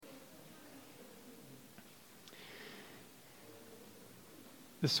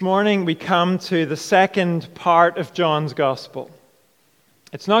This morning we come to the second part of John's Gospel.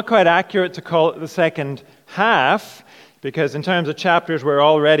 It's not quite accurate to call it the second half, because in terms of chapters we're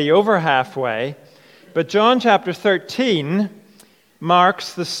already over halfway. But John chapter 13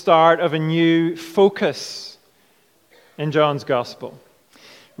 marks the start of a new focus in John's Gospel.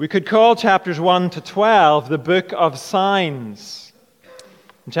 We could call chapters 1 to 12 the book of signs.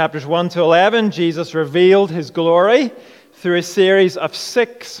 In chapters 1 to 11, Jesus revealed his glory through a series of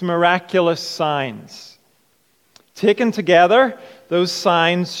 6 miraculous signs. Taken together, those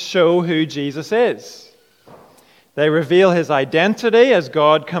signs show who Jesus is. They reveal his identity as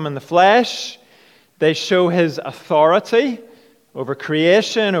God come in the flesh. They show his authority over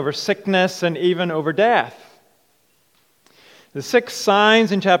creation, over sickness, and even over death. The 6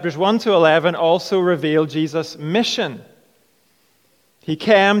 signs in chapters 1 to 11 also reveal Jesus' mission. He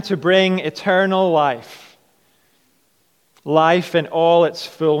came to bring eternal life. Life in all its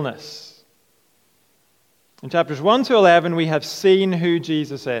fullness. In chapters 1 to 11, we have seen who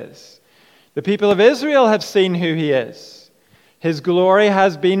Jesus is. The people of Israel have seen who he is. His glory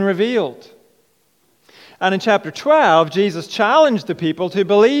has been revealed. And in chapter 12, Jesus challenged the people to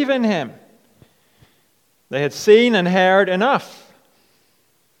believe in him. They had seen and heard enough.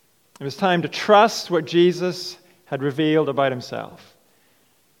 It was time to trust what Jesus had revealed about himself.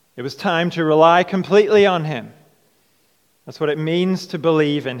 It was time to rely completely on him. That's what it means to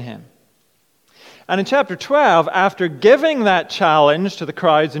believe in him. And in chapter 12, after giving that challenge to the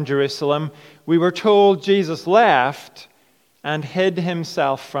crowds in Jerusalem, we were told Jesus left and hid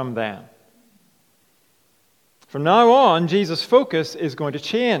himself from them. From now on, Jesus' focus is going to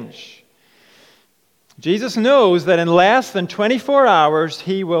change. Jesus knows that in less than 24 hours,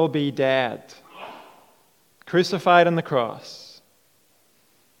 he will be dead, crucified on the cross.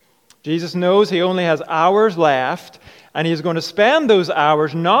 Jesus knows he only has hours left, and he is going to spend those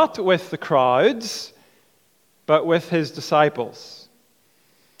hours not with the crowds, but with his disciples,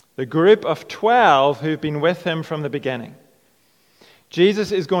 the group of 12 who've been with him from the beginning.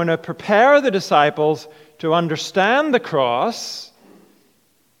 Jesus is going to prepare the disciples to understand the cross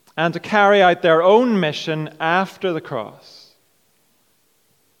and to carry out their own mission after the cross.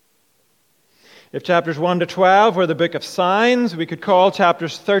 If chapters 1 to 12 were the book of signs, we could call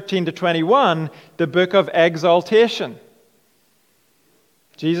chapters 13 to 21 the book of exaltation.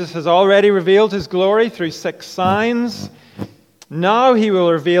 Jesus has already revealed his glory through 6 signs. Now he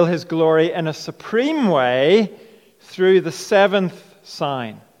will reveal his glory in a supreme way through the 7th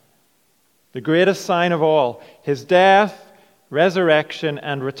sign, the greatest sign of all, his death, resurrection,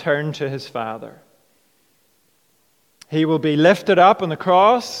 and return to his Father. He will be lifted up on the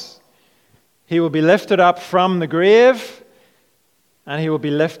cross. He will be lifted up from the grave, and he will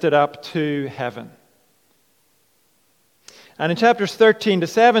be lifted up to heaven. And in chapters 13 to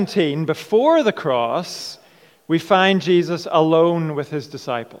 17, before the cross, we find Jesus alone with his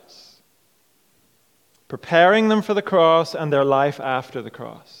disciples, preparing them for the cross and their life after the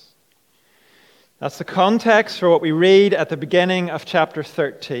cross. That's the context for what we read at the beginning of chapter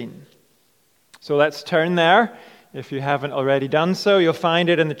 13. So let's turn there. If you haven't already done so, you'll find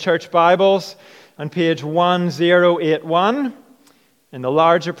it in the church Bibles on page 1081, in the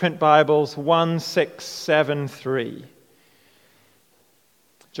larger print Bibles 1673.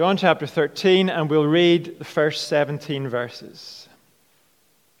 John chapter 13, and we'll read the first 17 verses.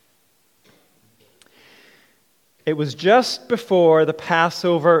 It was just before the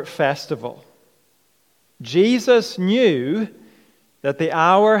Passover festival. Jesus knew that the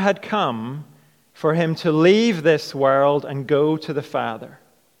hour had come for him to leave this world and go to the Father.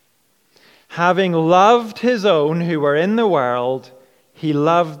 Having loved his own who were in the world, he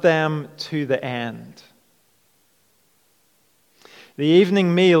loved them to the end. The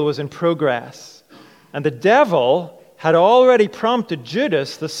evening meal was in progress, and the devil had already prompted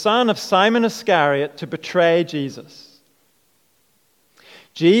Judas, the son of Simon Iscariot, to betray Jesus.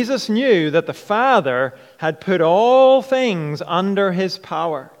 Jesus knew that the Father had put all things under his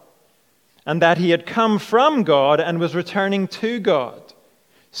power, and that he had come from God and was returning to God.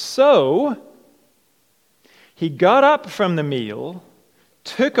 So, he got up from the meal,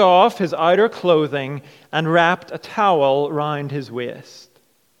 took off his outer clothing, and wrapped a towel round his waist.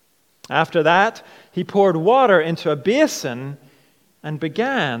 After that, he poured water into a basin and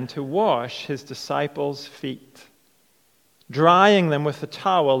began to wash his disciples' feet, drying them with the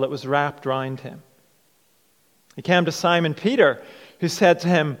towel that was wrapped round him. He came to Simon Peter, who said to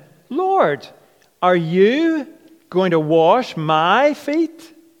him, "Lord, are you going to wash my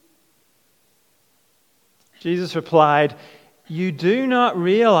feet?" Jesus replied, "You do not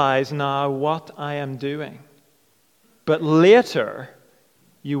realize now what I am doing, but later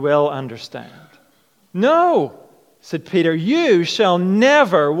you will understand. No, said Peter, you shall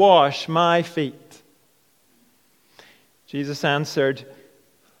never wash my feet. Jesus answered,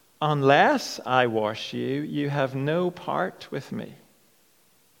 unless I wash you, you have no part with me.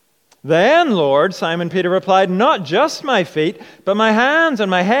 Then, Lord, Simon Peter replied, not just my feet, but my hands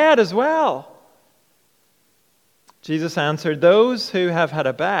and my head as well. Jesus answered, those who have had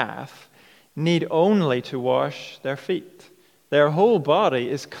a bath need only to wash their feet. Their whole body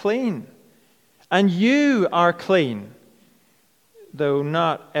is clean. And you are clean, though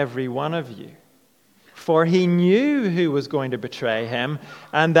not every one of you. For he knew who was going to betray him,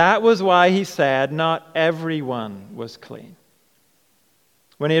 and that was why he said, not everyone was clean.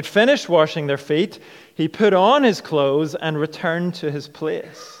 When he had finished washing their feet, he put on his clothes and returned to his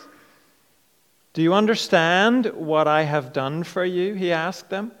place. Do you understand what I have done for you? He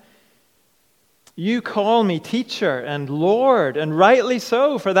asked them. You call me teacher and Lord, and rightly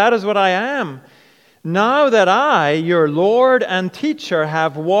so, for that is what I am. Now that I, your Lord and teacher,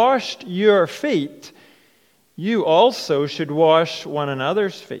 have washed your feet, you also should wash one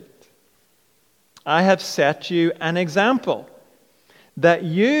another's feet. I have set you an example, that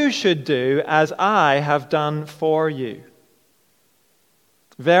you should do as I have done for you.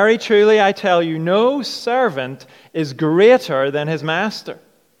 Very truly, I tell you, no servant is greater than his master,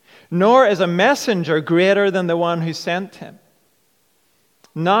 nor is a messenger greater than the one who sent him.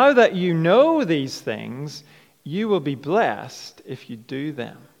 Now that you know these things, you will be blessed if you do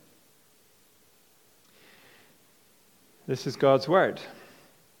them. This is God's word.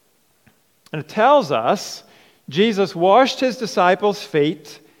 And it tells us Jesus washed his disciples'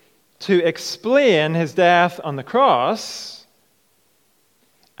 feet to explain his death on the cross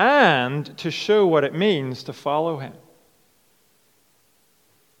and to show what it means to follow him.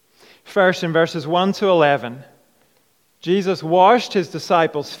 First, in verses 1 to 11, Jesus washed his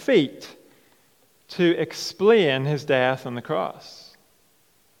disciples' feet to explain his death on the cross.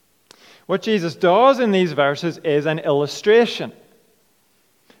 What Jesus does in these verses is an illustration.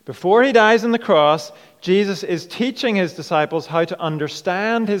 Before he dies on the cross, Jesus is teaching his disciples how to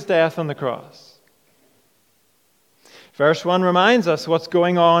understand his death on the cross. Verse 1 reminds us what's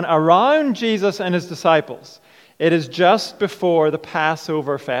going on around Jesus and his disciples. It is just before the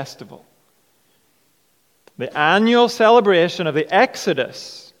Passover festival, the annual celebration of the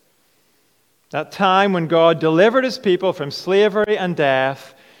Exodus, that time when God delivered his people from slavery and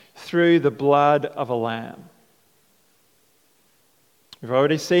death through the blood of a lamb. We've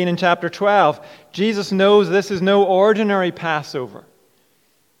already seen in chapter 12, Jesus knows this is no ordinary Passover.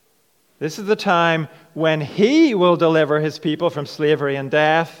 This is the time when he will deliver his people from slavery and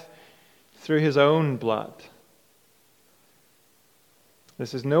death through his own blood.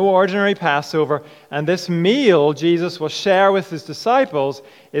 This is no ordinary Passover, and this meal Jesus will share with his disciples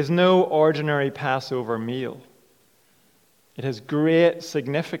is no ordinary Passover meal. It has great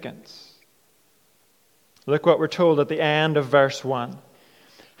significance. Look what we're told at the end of verse 1.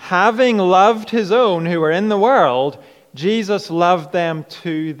 Having loved his own who were in the world, Jesus loved them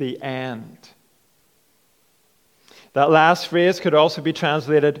to the end. That last phrase could also be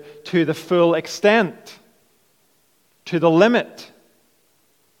translated to the full extent, to the limit.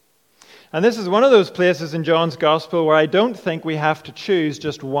 And this is one of those places in John's Gospel where I don't think we have to choose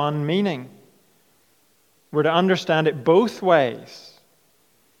just one meaning. We're to understand it both ways.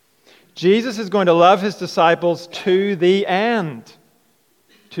 Jesus is going to love his disciples to the end,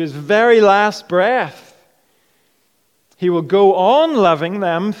 to his very last breath. He will go on loving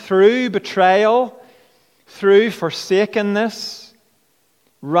them through betrayal, through forsakenness,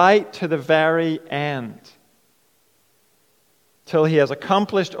 right to the very end, till he has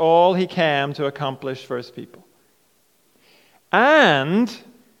accomplished all he can to accomplish for his people. And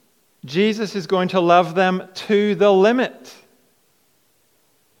Jesus is going to love them to the limit.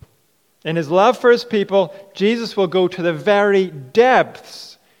 In his love for his people, Jesus will go to the very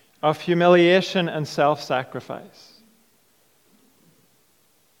depths of humiliation and self-sacrifice.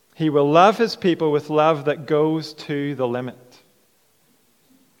 He will love his people with love that goes to the limit.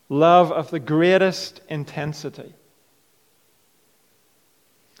 Love of the greatest intensity.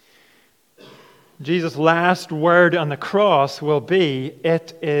 Jesus' last word on the cross will be,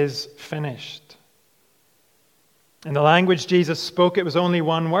 "It is finished." In the language Jesus spoke, it was only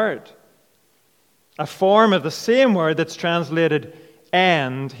one word. A form of the same word that's translated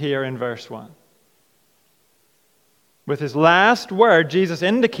 "end" here in verse 1. With his last word, Jesus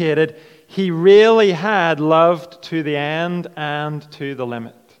indicated he really had loved to the end and to the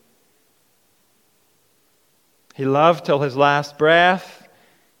limit. He loved till his last breath,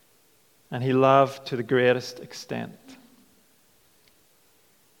 and he loved to the greatest extent.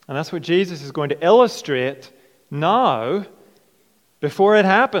 And that's what Jesus is going to illustrate now before it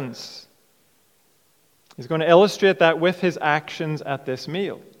happens. He's going to illustrate that with his actions at this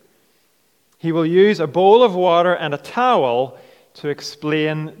meal. He will use a bowl of water and a towel to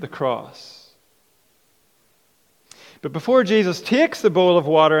explain the cross. But before Jesus takes the bowl of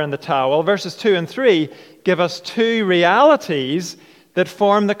water and the towel, verses 2 and 3 give us two realities that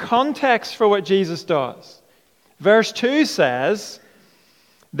form the context for what Jesus does. Verse 2 says,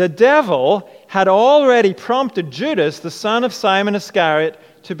 the devil had already prompted Judas, the son of Simon Iscariot,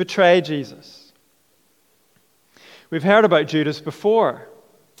 to betray Jesus. We've heard about Judas before,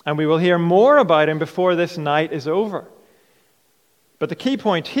 and we will hear more about him before this night is over. But the key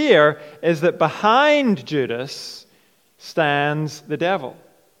point here is that behind Judas stands the devil,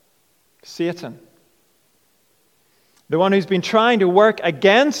 Satan. The one who's been trying to work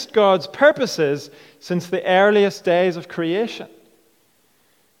against God's purposes since the earliest days of creation.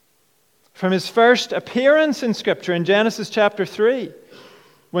 From his first appearance in Scripture in Genesis chapter 3,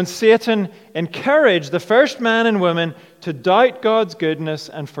 when Satan encouraged the first man and woman to doubt God's goodness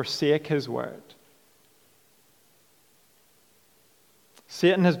and forsake his word.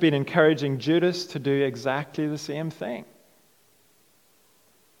 Satan has been encouraging Judas to do exactly the same thing.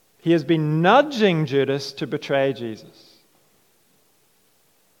 He has been nudging Judas to betray Jesus.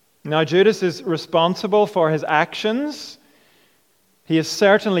 Now, Judas is responsible for his actions. He is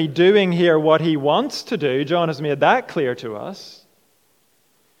certainly doing here what he wants to do. John has made that clear to us.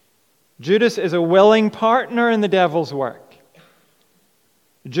 Judas is a willing partner in the devil's work.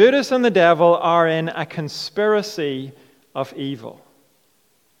 Judas and the devil are in a conspiracy of evil.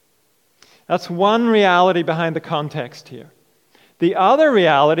 That's one reality behind the context here. The other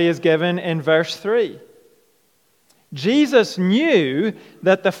reality is given in verse 3. Jesus knew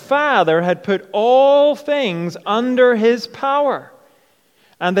that the Father had put all things under his power,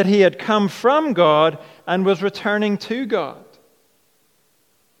 and that he had come from God and was returning to God.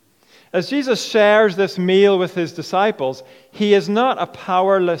 As Jesus shares this meal with his disciples, he is not a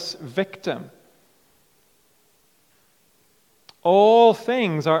powerless victim. All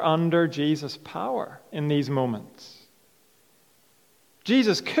things are under Jesus' power in these moments.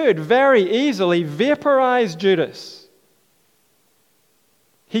 Jesus could very easily vaporize Judas.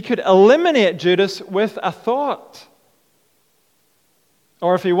 He could eliminate Judas with a thought.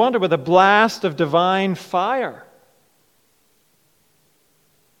 Or if he wanted, with a blast of divine fire.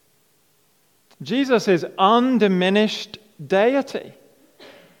 Jesus is undiminished deity.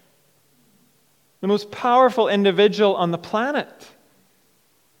 The most powerful individual on the planet.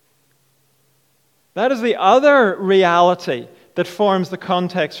 That is the other reality that forms the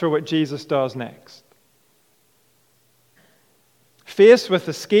context for what Jesus does next. Faced with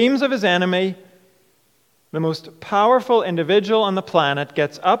the schemes of his enemy, the most powerful individual on the planet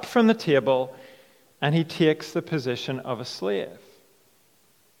gets up from the table and he takes the position of a slave.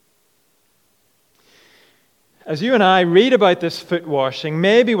 As you and I read about this foot washing,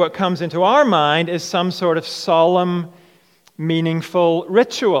 maybe what comes into our mind is some sort of solemn, meaningful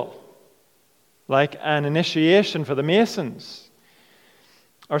ritual, like an initiation for the Masons,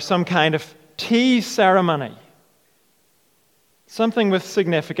 or some kind of tea ceremony, something with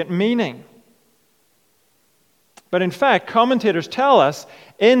significant meaning. But in fact, commentators tell us,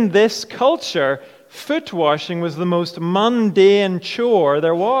 in this culture, foot washing was the most mundane chore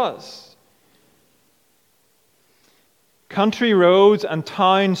there was. Country roads and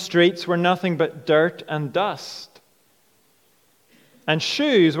town streets were nothing but dirt and dust. And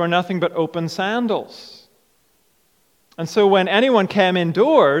shoes were nothing but open sandals. And so when anyone came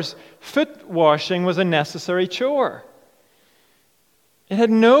indoors, foot washing was a necessary chore. It had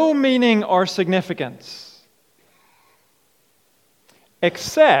no meaning or significance,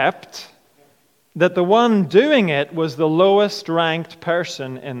 except that the one doing it was the lowest ranked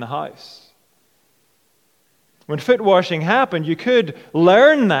person in the house. When foot washing happened, you could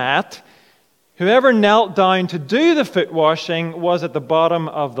learn that whoever knelt down to do the foot washing was at the bottom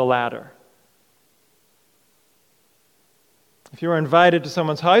of the ladder. If you were invited to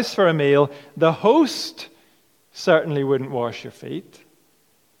someone's house for a meal, the host certainly wouldn't wash your feet.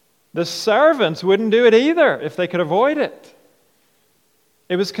 The servants wouldn't do it either if they could avoid it.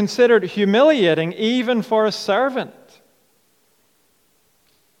 It was considered humiliating even for a servant.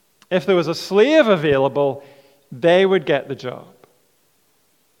 If there was a slave available, they would get the job.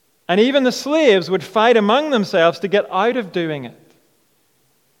 And even the slaves would fight among themselves to get out of doing it.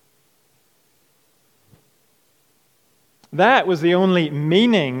 That was the only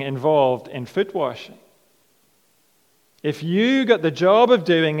meaning involved in foot washing. If you got the job of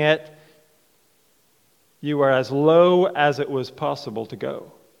doing it, you were as low as it was possible to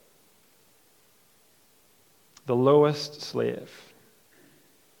go. the lowest slave.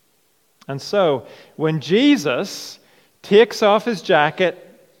 And so, when Jesus takes off his jacket,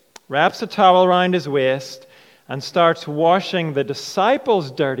 wraps a towel around his waist, and starts washing the disciples'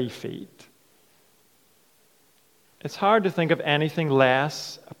 dirty feet, it's hard to think of anything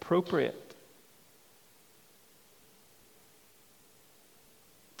less appropriate.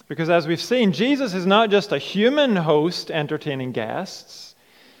 Because as we've seen, Jesus is not just a human host entertaining guests.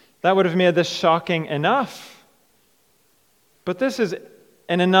 That would have made this shocking enough. But this is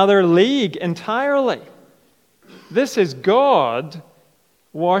in another league entirely. This is God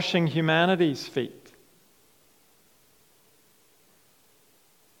washing humanity's feet.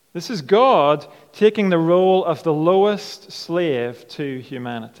 This is God taking the role of the lowest slave to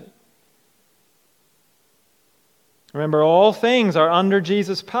humanity. Remember, all things are under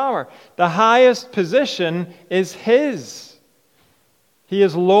Jesus' power. The highest position is His. He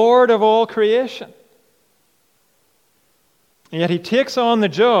is Lord of all creation. And yet He takes on the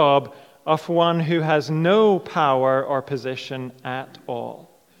job of one who has no power or position at all.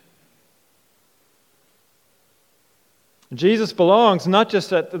 Jesus belongs not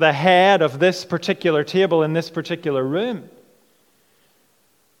just at the head of this particular table in this particular room.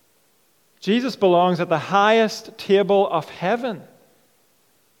 Jesus belongs at the highest table of heaven.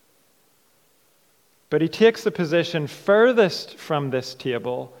 But He takes the position furthest from this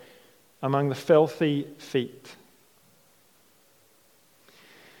table among the filthy feet.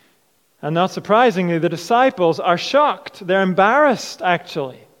 And not surprisingly, the disciples are shocked. They're embarrassed,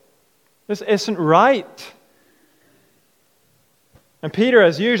 actually. This isn't right. And Peter,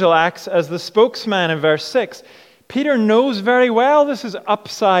 as usual, acts as the spokesman in verse 6. Peter knows very well this is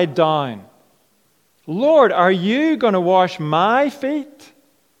upside down. Lord, are you going to wash my feet?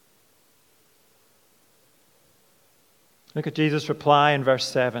 Look at Jesus' reply in verse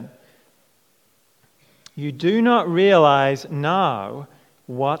 7. You do not realize now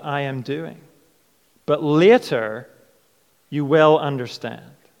what I am doing, but later you will understand.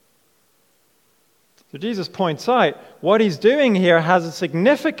 So Jesus points out what He's doing here has a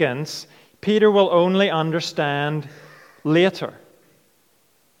significance Peter will only understand later.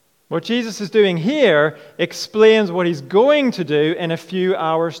 What Jesus is doing here explains what He's going to do in a few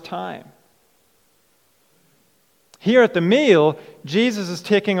hours' time. Here at the meal, Jesus is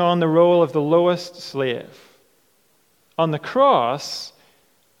taking on the role of the lowest slave. On the cross,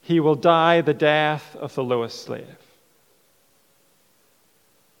 He will die the death of the lowest slave.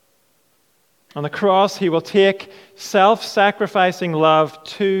 On the cross, He will take self-sacrificing love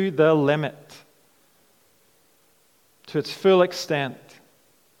to the limit, to its full extent.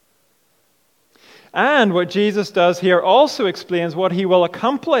 And what Jesus does here also explains what He will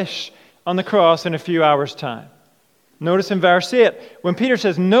accomplish on the cross in a few hours' time. Notice in verse 8, when Peter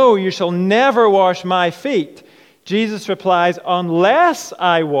says, "No, you shall never wash my feet," Jesus replies, "Unless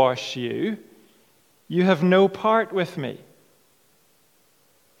I wash you, you have no part with me."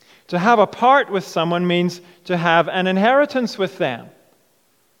 To have a part with someone means to have an inheritance with them,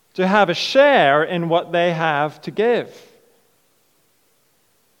 to have a share in what they have to give.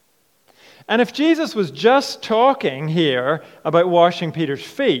 And if Jesus was just talking here about washing Peter's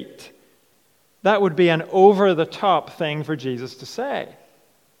feet, that would be an over-the-top thing for Jesus to say.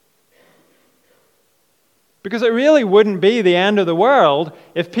 Because it really wouldn't be the end of the world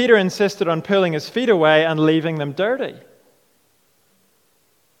if Peter insisted on pulling his feet away and leaving them dirty.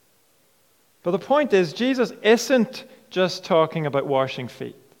 But the point is, Jesus isn't just talking about washing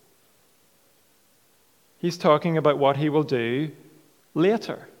feet. He's talking about what He will do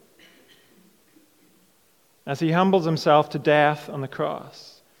later, as He humbles Himself to death on the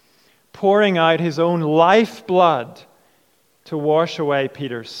cross, pouring out His own lifeblood to wash away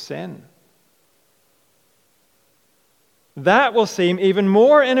Peter's sin. That will seem even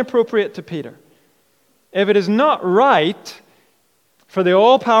more inappropriate to Peter. If it is not right for the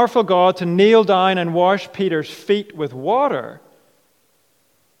all-powerful God to kneel down and wash Peter's feet with water,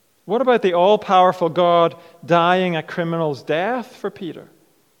 what about the all-powerful God dying a criminal's death for Peter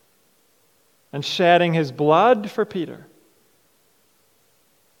and shedding His blood for Peter?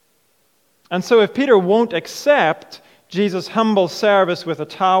 And so if Peter won't accept Jesus' humble service with a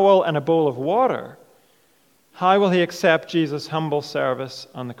towel and a bowl of water, how will he accept Jesus' humble service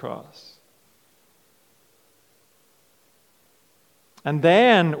on the cross? And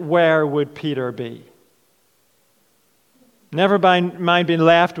then where would Peter be? Never mind being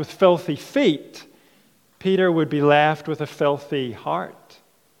left with filthy feet, Peter would be left with a filthy heart.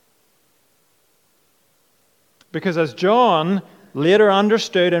 Because as John later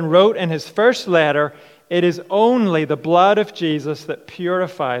understood and wrote in his first letter, it is only the blood of Jesus that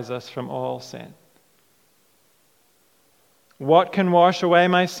purifies us from all sin. What can wash away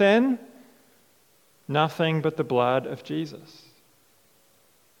my sin? Nothing but the blood of Jesus.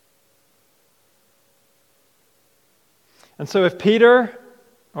 And so if Peter,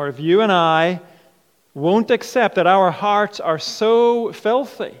 or if you and I, won't accept that our hearts are so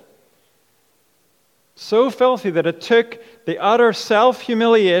filthy that it took the utter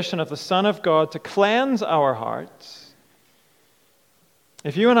self-humiliation of the Son of God to cleanse our hearts,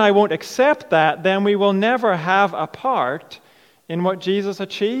 if you and I won't accept that, then we will never have a part in what Jesus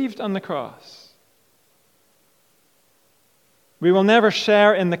achieved on the cross. We will never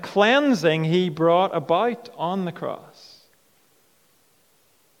share in the cleansing he brought about on the cross.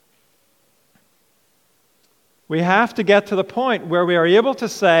 We have to get to the point where we are able to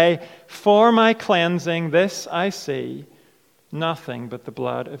say, for my cleansing, this I see, nothing but the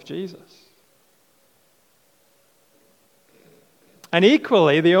blood of Jesus. And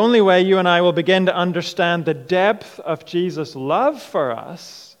equally, the only way you and I will begin to understand the depth of Jesus' love for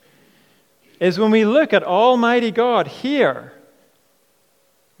us is when we look at Almighty God here,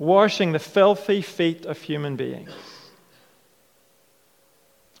 washing the filthy feet of human beings.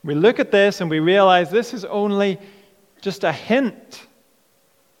 We look at this and we realize this is only just a hint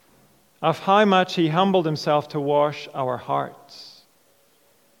of how much he humbled himself to wash our hearts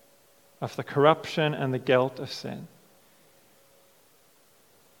of the corruption and the guilt of sin.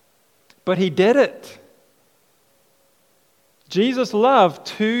 But he did it. Jesus loved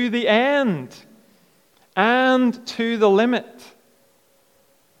to the end and to the limit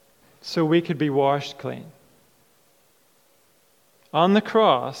so we could be washed clean. On the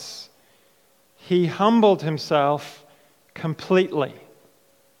cross, he humbled himself completely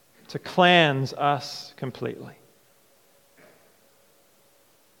to cleanse us completely.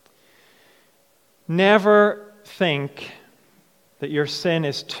 Never think that your sin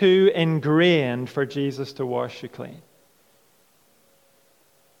is too ingrained for Jesus to wash you clean.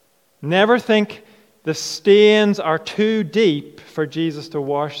 Never think the stains are too deep for Jesus to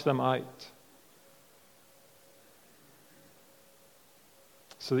wash them out,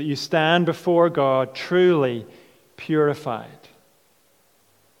 so that you stand before God truly purified,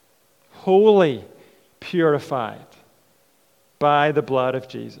 wholly purified by the blood of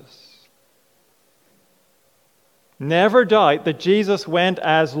Jesus. Never doubt that Jesus went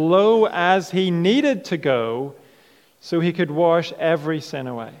as low as he needed to go so he could wash every sin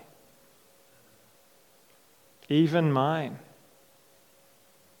away. Even mine.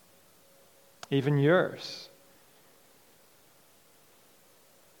 Even yours.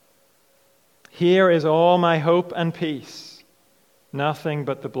 Here is all my hope and peace, nothing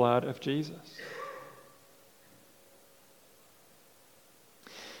but the blood of Jesus.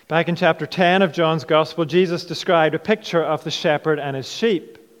 Back in chapter 10 of John's Gospel, Jesus described a picture of the shepherd and his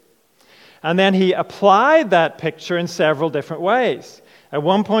sheep. And then he applied that picture in several different ways. At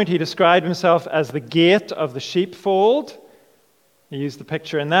one point, he described himself as the gate of the sheepfold. He used the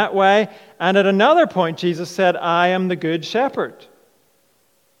picture in that way. And at another point, Jesus said, I am the good shepherd.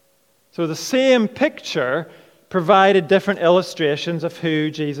 So the same picture provided different illustrations of who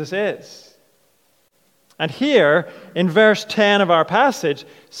Jesus is. And here, in verse 10 of our passage,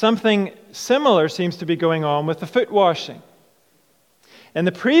 something similar seems to be going on with the foot washing. In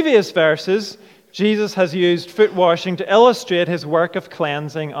the previous verses, Jesus has used foot washing to illustrate his work of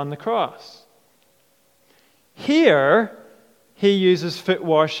cleansing on the cross. Here, he uses foot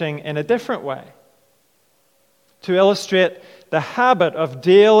washing in a different way, to illustrate the habit of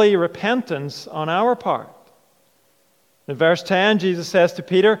daily repentance on our part. In verse 10, Jesus says to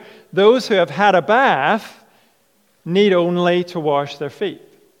Peter, those who have had a bath need only to wash their feet.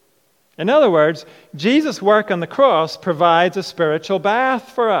 In other words, Jesus' work on the cross provides a spiritual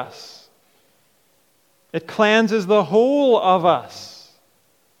bath for us. It cleanses the whole of us.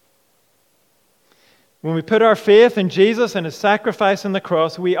 When we put our faith in Jesus and his sacrifice on the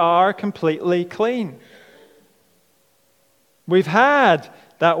cross, we are completely clean. We've had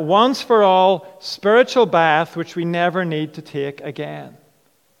that once-for-all spiritual bath which we never need to take again.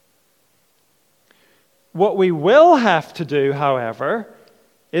 What we will have to do, however,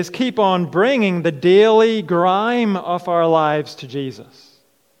 is keep on bringing the daily grime of our lives to Jesus,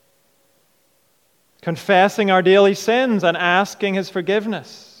 confessing our daily sins and asking his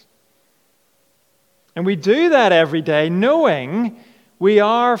forgiveness. And we do that every day knowing we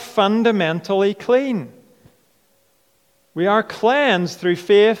are fundamentally clean. We are cleansed through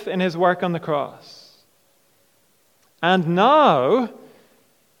faith in his work on the cross. And now,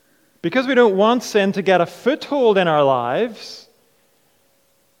 because we don't want sin to get a foothold in our lives,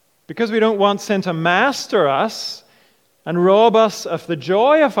 because we don't want sin to master us and rob us of the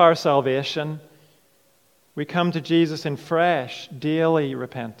joy of our salvation, We come to Jesus in fresh, daily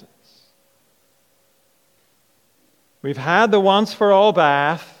repentance. We've had the once-for-all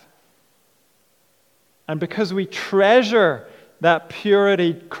bath, and because we treasure that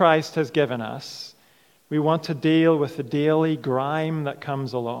purity Christ has given us, we want to deal with the daily grime that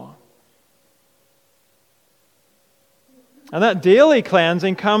comes along. And that daily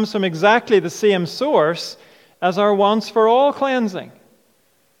cleansing comes from exactly the same source as our once-for-all cleansing.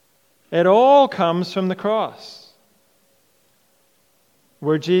 It all comes from the cross,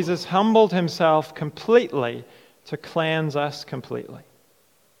 where Jesus humbled himself completely to cleanse us completely.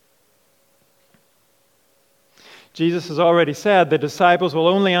 Jesus has already said the disciples will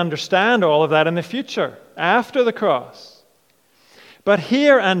only understand all of that in the future, after the cross. But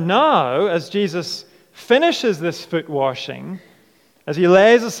here and now, as Jesus finishes this foot washing, as he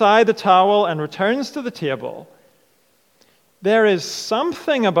lays aside the towel and returns to the table, there is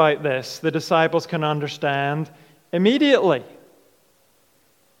something about this the disciples can understand immediately.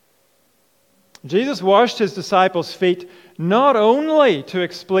 Jesus washed his disciples' feet not only to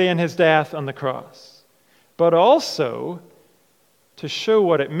explain his death on the cross, but also to show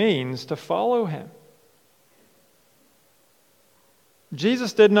what it means to follow him.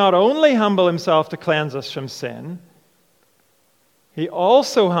 Jesus did not only humble himself to cleanse us from sin, he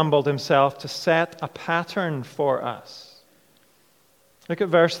also humbled himself to set a pattern for us. Look at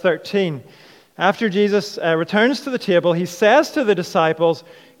verse 13. After Jesus returns to the table, he says to the disciples,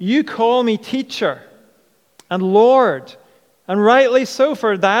 "You call me teacher and Lord, and rightly so,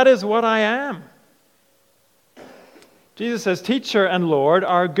 for that is what I am." Jesus says, teacher and Lord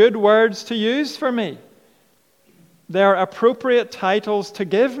are good words to use for me. They are appropriate titles to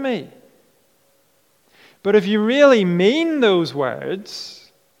give me. But if you really mean those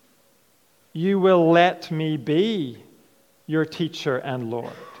words, you will let me be your teacher and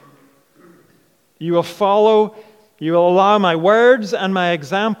Lord. You will allow my words and my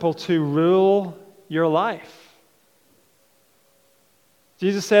example to rule your life.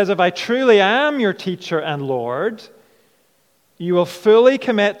 Jesus says, if I truly am your teacher and Lord, you will fully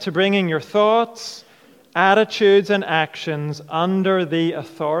commit to bringing your thoughts, attitudes, and actions under the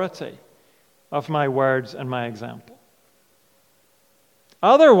authority of my words and my example.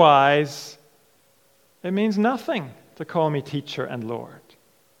 Otherwise, it means nothing to call me teacher and Lord.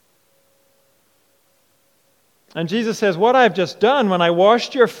 And Jesus says, what I've just done when I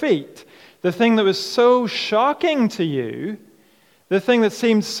washed your feet, the thing that was so shocking to you, the thing that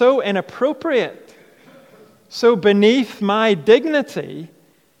seemed so inappropriate, so beneath my dignity,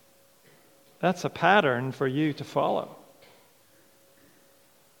 that's a pattern for you to follow.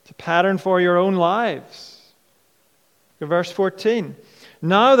 It's a pattern for your own lives. Verse 14.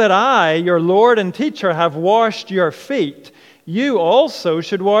 Now that I, your Lord and teacher, have washed your feet, you also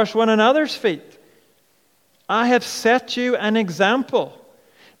should wash one another's feet. I have set you an example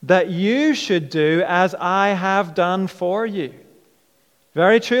that you should do as I have done for you.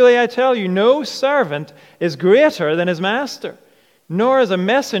 Very truly I tell you, no servant is greater than his master, nor is a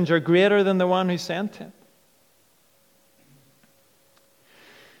messenger greater than the one who sent him.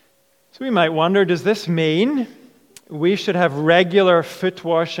 So we might wonder, does this mean we should have regular foot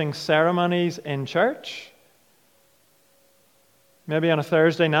washing ceremonies in church? Maybe on a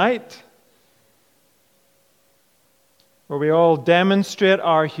Thursday night, where we all demonstrate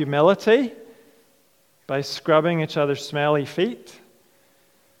our humility by scrubbing each other's smelly feet?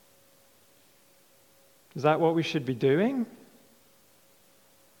 Is that what we should be doing?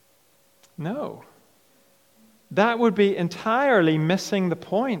 No. That would be entirely missing the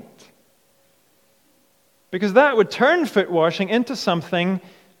point. Because that would turn foot washing into something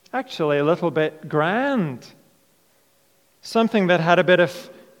actually a little bit grand. Something that had a bit of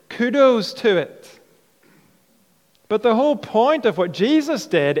kudos to it. But the whole point of what Jesus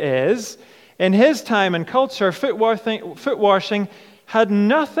did is, in his time and culture, foot washing had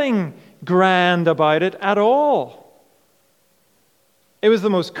nothing grand about it at all. It was the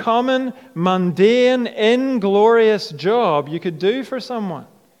most common, mundane, inglorious job you could do for someone.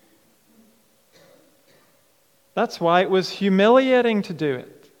 That's why it was humiliating to do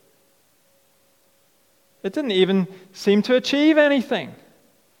it. It didn't even seem to achieve anything.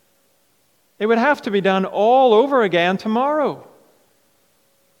 It would have to be done all over again tomorrow.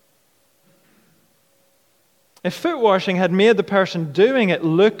 If foot washing had made the person doing it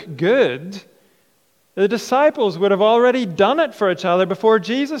look good, the disciples would have already done it for each other before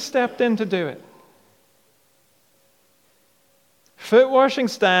Jesus stepped in to do it. Foot washing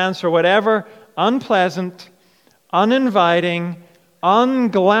stands for whatever unpleasant, uninviting,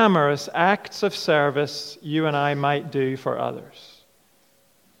 unglamorous acts of service you and I might do for others.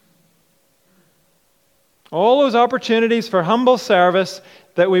 All those opportunities for humble service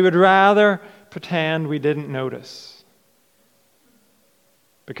that we would rather pretend we didn't notice.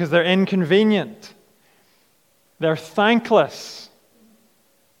 Because they're inconvenient. They're thankless.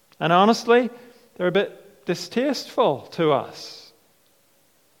 And honestly, they're a bit distasteful to us.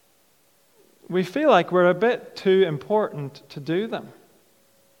 We feel like we're a bit too important to do them.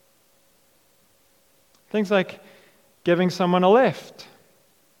 Things like giving someone a lift,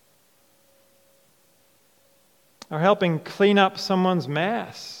 or helping clean up someone's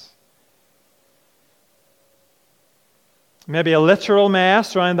mess. Maybe a literal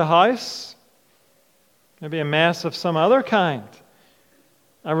mess around the house. Maybe a mess of some other kind.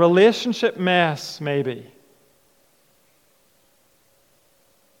 A relationship mess, maybe.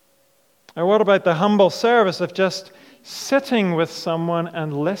 Or what about the humble service of just sitting with someone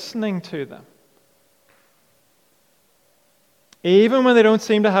and listening to them? Even when they don't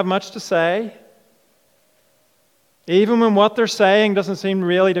seem to have much to say, even when what they're saying doesn't seem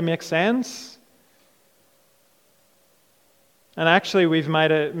really to make sense. And actually,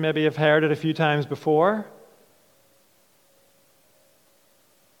 maybe have heard it a few times before.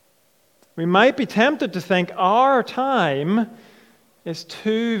 We might be tempted to think our time is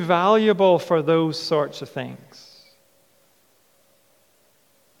too valuable for those sorts of things.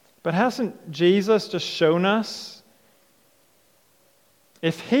 But hasn't Jesus just shown us,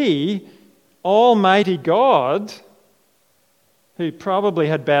 if He, Almighty God, who probably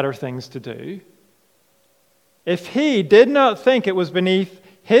had better things to do, if He did not think it was beneath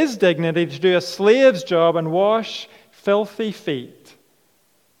His dignity to do a slave's job and wash filthy feet,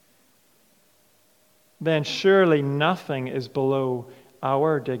 then surely nothing is below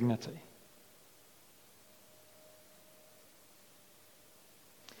our dignity.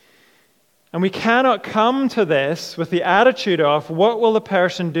 And we cannot come to this with the attitude of, what will the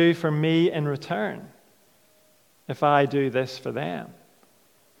person do for me in return if I do this for them?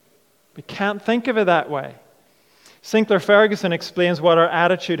 We can't think of it that way. Sinclair Ferguson explains what our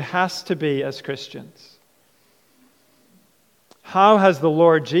attitude has to be as Christians. How has the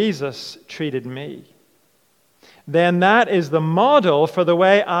Lord Jesus treated me? Then that is the model for the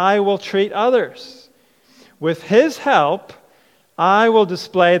way I will treat others. With His help, I will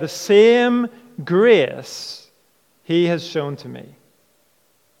display the same grace He has shown to me.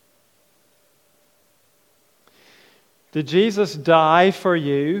 Did Jesus die for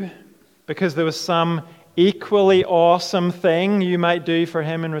you because there was some equally awesome thing you might do for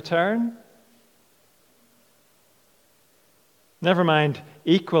Him in return? Never mind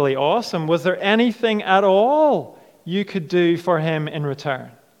equally awesome. Was there anything at all you could do for Him in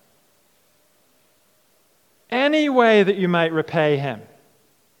return? Any way that you might repay Him?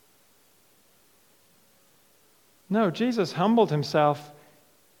 No, Jesus humbled Himself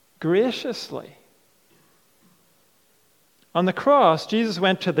graciously. On the cross, Jesus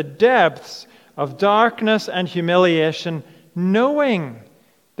went to the depths of darkness and humiliation, knowing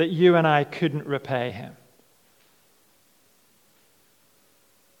that you and I couldn't repay Him.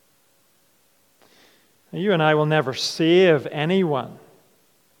 You and I will never save anyone.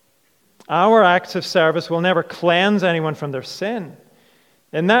 Our acts of service will never cleanse anyone from their sin.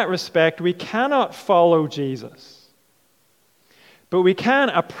 In that respect, we cannot follow Jesus. But we can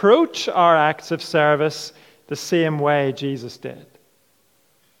approach our acts of service the same way Jesus did.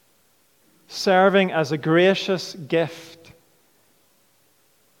 Serving as a gracious gift,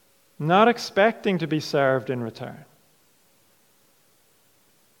 not expecting to be served in return.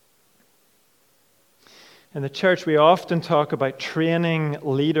 In the church, we often talk about training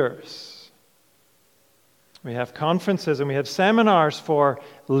leaders. We have conferences and we have seminars for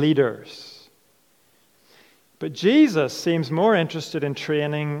leaders. But Jesus seems more interested in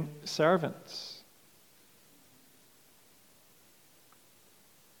training servants.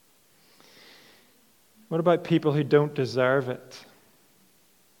 What about people who don't deserve it?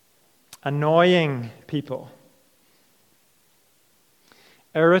 Annoying people.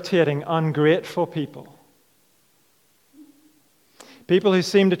 Irritating, ungrateful people. People who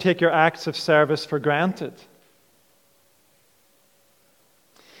seem to take your acts of service for granted.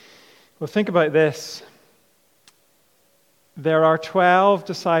 Well, think about this. There are 12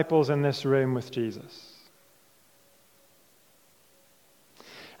 disciples in this room with Jesus.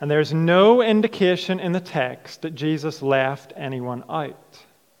 And there's no indication in the text that Jesus left anyone out.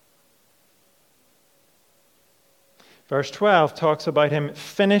 Verse 12 talks about Him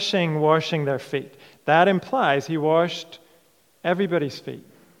finishing washing their feet. That implies He washed everybody's feet,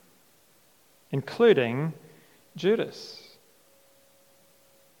 including Judas.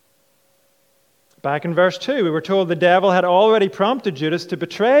 Back in verse 2, we were told the devil had already prompted Judas to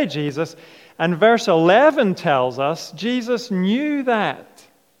betray Jesus, and verse 11 tells us Jesus knew that.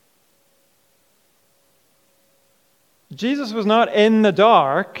 Jesus was not in the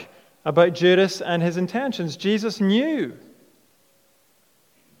dark about Judas and his intentions. Jesus knew.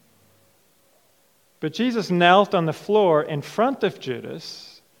 But Jesus knelt on the floor in front of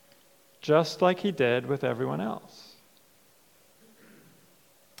Judas, just like he did with everyone else.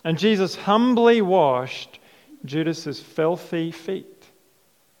 And Jesus humbly washed Judas's filthy feet,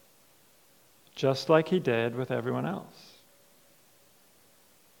 just like he did with everyone else.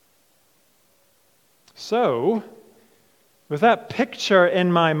 So, with that picture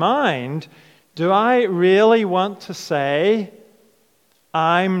in my mind, do I really want to say,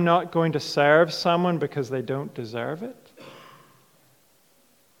 I'm not going to serve someone because they don't deserve it?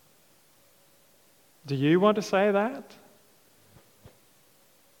 Do you want to say that?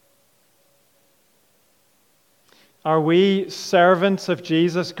 Are we servants of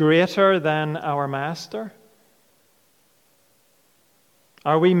Jesus greater than our master?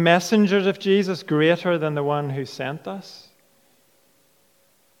 Are we messengers of Jesus greater than the one who sent us?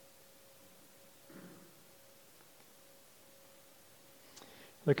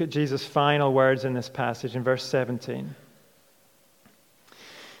 Look at Jesus' final words in this passage in verse 17.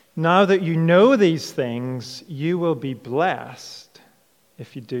 Now that you know these things, you will be blessed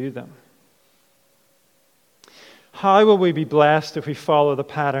if you do them. How will we be blessed if we follow the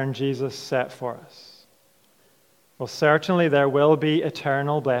pattern Jesus set for us? Well, certainly there will be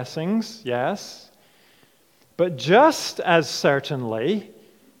eternal blessings, yes. But just as certainly,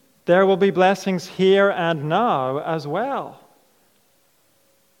 there will be blessings here and now as well.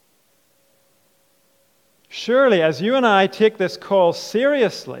 Surely, as you and I take this call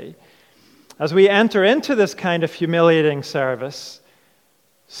seriously, as we enter into this kind of humiliating service,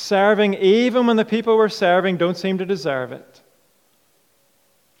 serving even when the people we're serving don't seem to deserve it,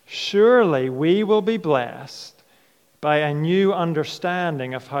 surely we will be blessed by a new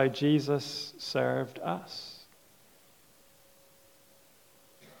understanding of how Jesus served us.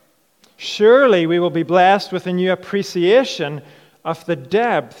 Surely we will be blessed with a new appreciation of the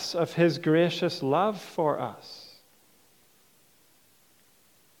depths of his gracious love for us.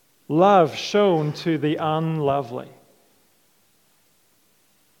 Love shown to the unlovely.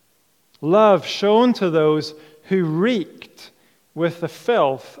 Love shown to those who reeked with the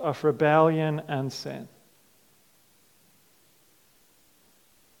filth of rebellion and sin.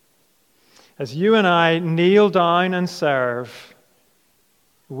 As you and I kneel down and serve,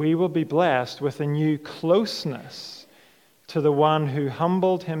 we will be blessed with a new closeness to the one who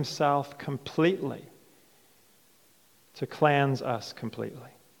humbled himself completely to cleanse us completely.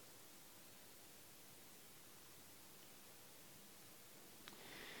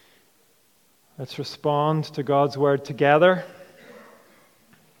 Let's respond to God's word together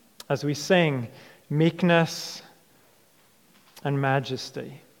as we sing meekness and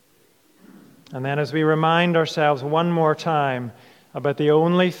majesty. And then as we remind ourselves one more time about the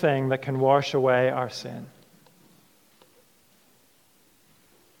only thing that can wash away our sin.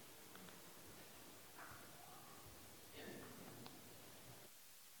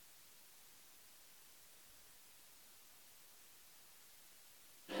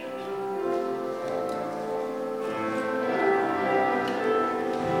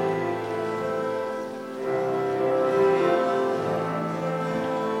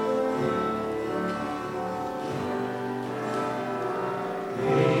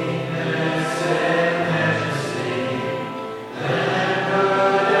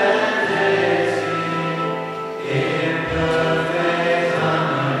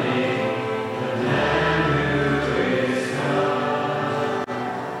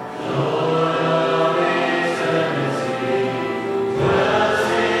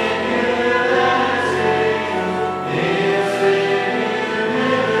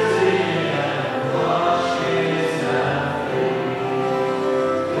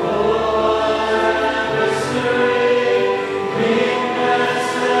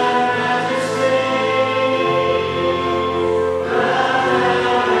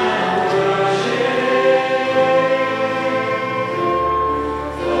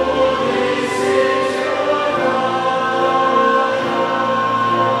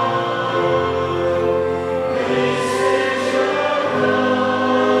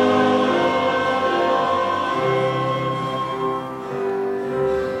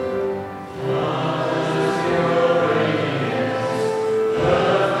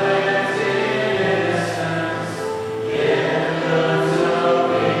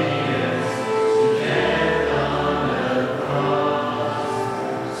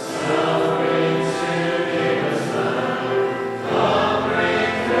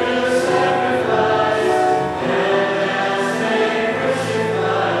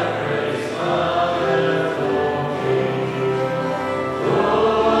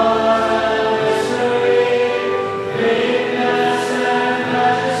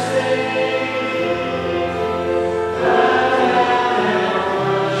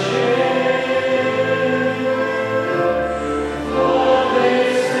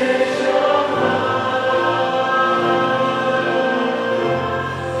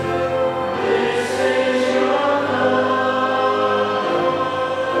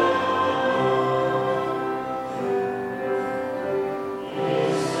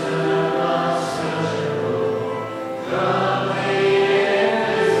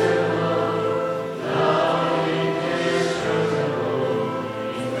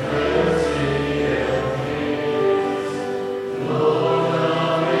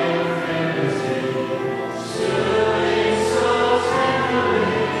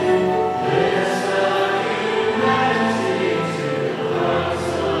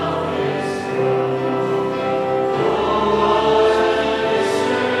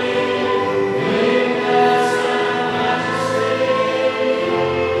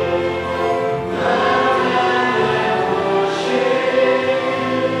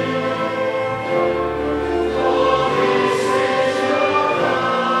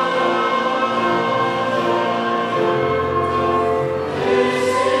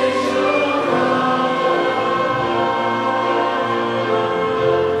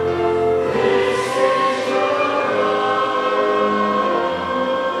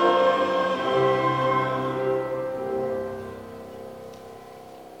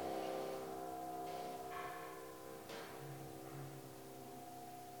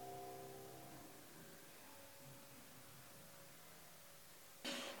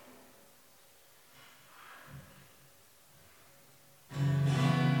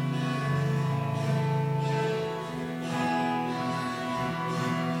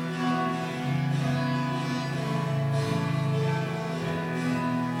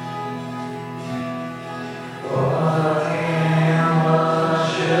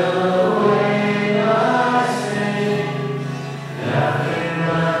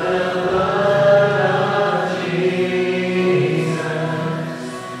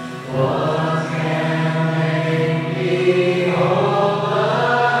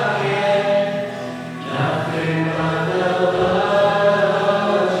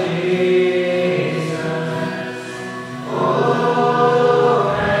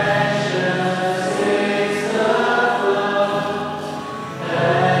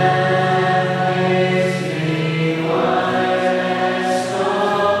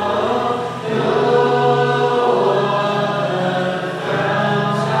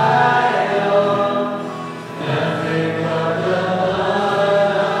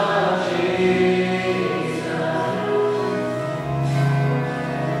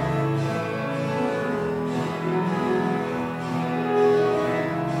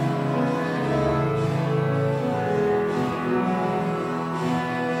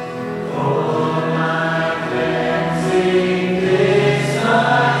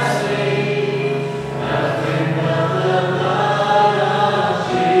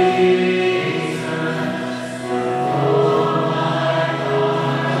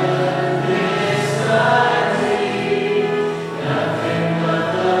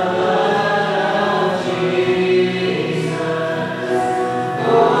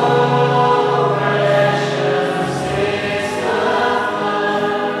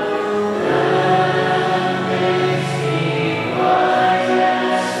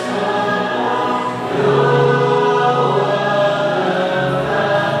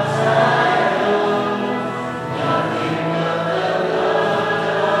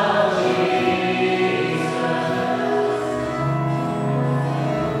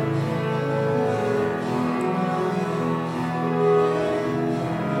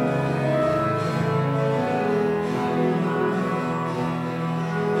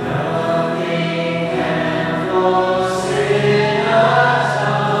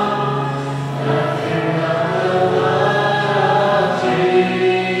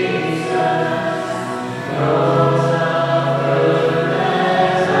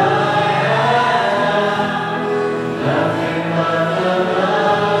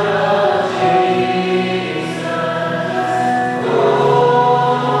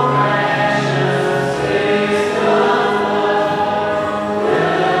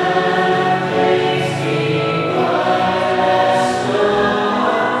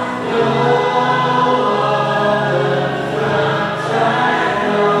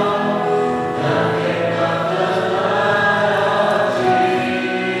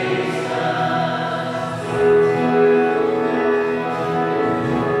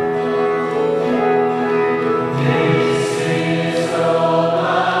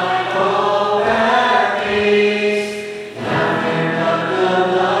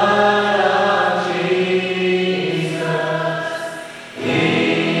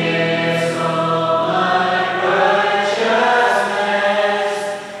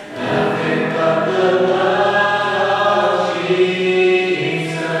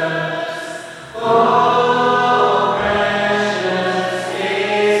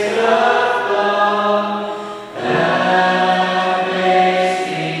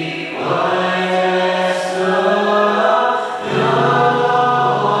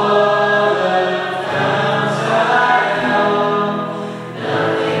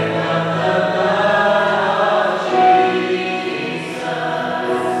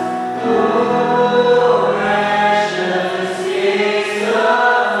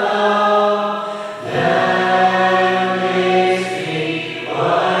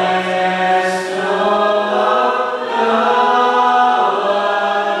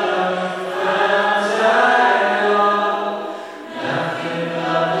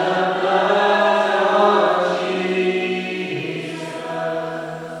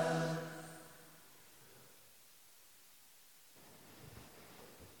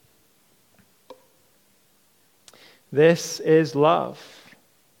 This is love.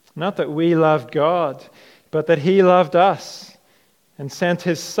 Not that we loved God, but that He loved us and sent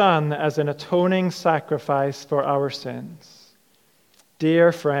His Son as an atoning sacrifice for our sins.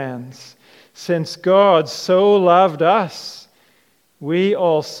 Dear friends, since God so loved us, we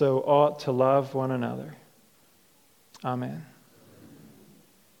also ought to love one another. Amen.